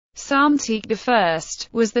Psamtik I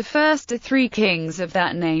was the first of three kings of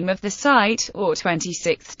that name of the site, or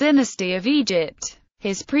 26th dynasty of Egypt.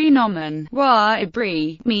 His prenomen,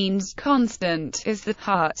 Wa-Ibri, means constant, is the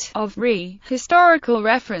heart of Re. Historical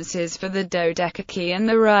references for the Dodecarchy and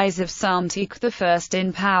the rise of Psamtik I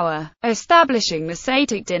in power, establishing the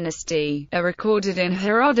Satic dynasty, are recorded in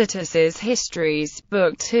Herodotus's Histories,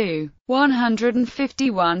 Book 2,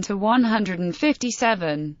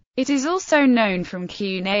 151–157. It is also known from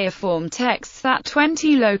cuneiform texts that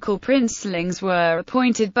 20 local princelings were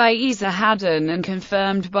appointed by Esarhaddon and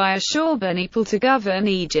confirmed by Ashurbanipal to govern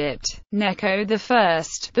Egypt. Necho I,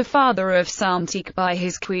 the father of Psamtik by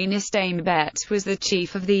his queen Neithsabes, was the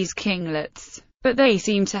chief of these kinglets, but they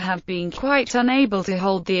seem to have been quite unable to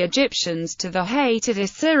hold the Egyptians to the hated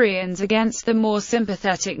Assyrians against the more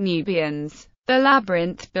sympathetic Nubians. The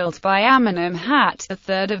labyrinth built by Amenemhat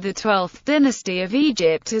III of the 12th dynasty of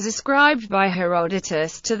Egypt is ascribed by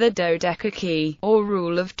Herodotus to the Dodecarchy, or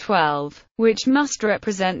Rule of 12, which must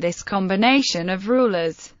represent this combination of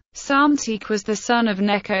rulers. Psamtik was the son of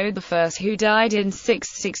Necho I, who died in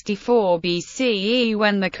 664 BCE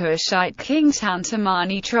when the Kushite king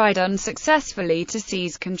Tantamani tried unsuccessfully to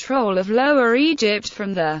seize control of Lower Egypt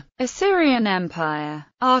from the Assyrian Empire.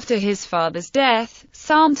 After his father's death,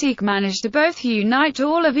 Psamtik managed to both unite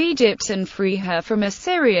all of Egypt and free her from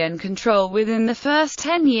Assyrian control within the first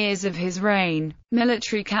 10 years of his reign.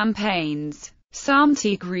 Military campaigns.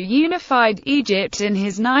 Psamtik reunified Egypt in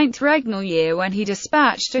his 9th regnal year when he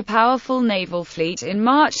dispatched a powerful naval fleet in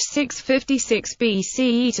March 656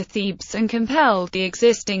 BCE to Thebes and compelled the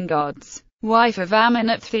existing gods, wife of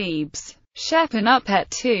Amenemhat,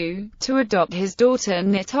 Shepenupet II, to adopt his daughter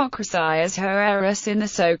Nitocris as her heiress in the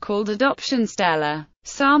so-called adoption stela.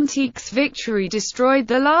 Psamtik's victory destroyed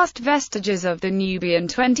the last vestiges of the Nubian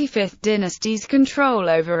 25th dynasty's control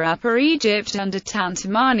over Upper Egypt under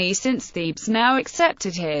Tantamani, since Thebes now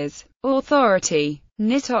accepted his authority.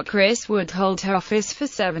 Nitocris would hold her office for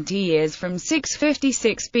 70 years from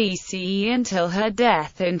 656 BCE until her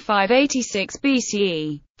death in 586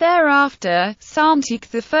 BCE. Thereafter, Psamtik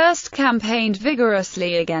I campaigned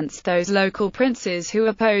vigorously against those local princes who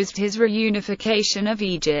opposed his reunification of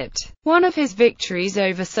Egypt. One of his victories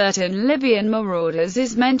over certain Libyan marauders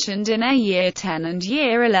is mentioned in a Year 10 and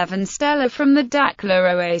Year 11 stela from the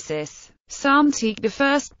Dakhla Oasis. Psamtik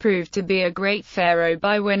I proved to be a great pharaoh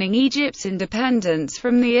by winning Egypt's independence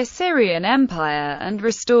from the Assyrian Empire and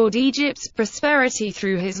restored Egypt's prosperity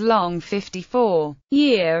through his long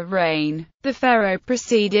 54-year reign. The pharaoh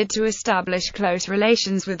proceeded to establish close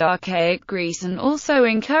relations with archaic Greece and also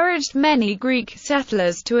encouraged many Greek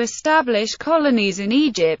settlers to establish colonies in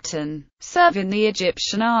Egypt and serve in the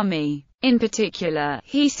Egyptian army. In particular,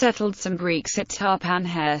 he settled some Greeks at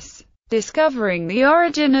Tahpanhes, discovering the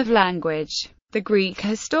origin of language. The Greek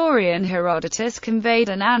historian Herodotus conveyed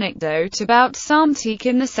an anecdote about Psamtik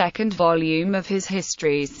in the second volume of his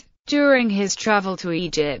Histories. During his travel to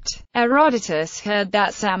Egypt, Herodotus heard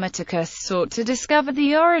that Psamtikos sought to discover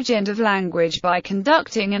the origin of language by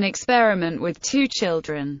conducting an experiment with 2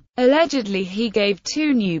 children. Allegedly, he gave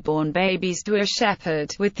 2 newborn babies to a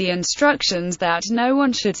shepherd, with the instructions that no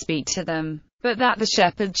one should speak to them, but that the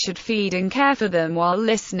shepherd should feed and care for them while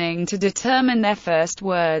listening to determine their first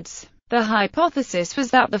words. The hypothesis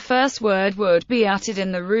was that the first word would be uttered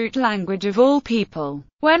in the root language of all people.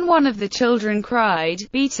 When one of the children cried,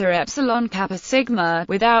 Beta Epsilon Kappa Sigma,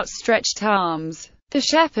 with outstretched arms, the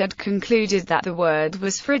shepherd concluded that the word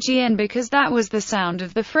was Phrygian because that was the sound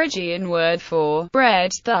of the Phrygian word for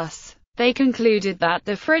bread. Thus, they concluded that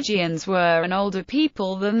the Phrygians were an older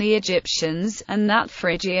people than the Egyptians, and that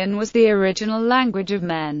Phrygian was the original language of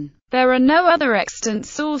men. There are no other extant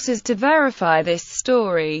sources to verify this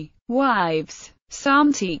story. Wives.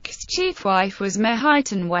 Psamtik's chief wife was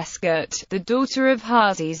Neithsabes, the daughter of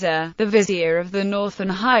Haziza, the vizier of the north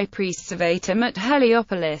and high priests of Atum at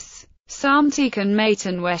Heliopolis. Psamtik and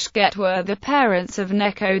Neithsabes were the parents of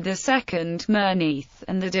Necho II, Mernith,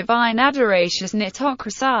 and the divine adoracious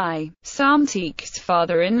Nitocris I. Psamtik's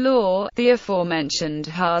father-in-law, the aforementioned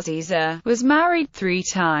Haziza, was married 3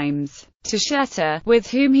 times. To Sheta,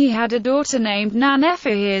 with whom he had a daughter named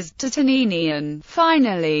Nanefahis, to Tanini, and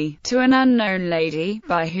finally, to an unknown lady,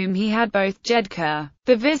 by whom he had both Jedka,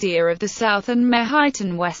 the vizier of the south, and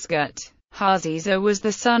Neithsabes. Haziza was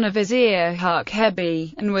the son of Vizier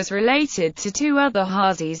Harkhebi, and was related to 2 other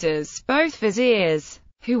Hazizas, both viziers,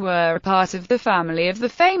 who were a part of the family of the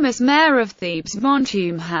famous mayor of Thebes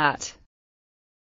Montumhat.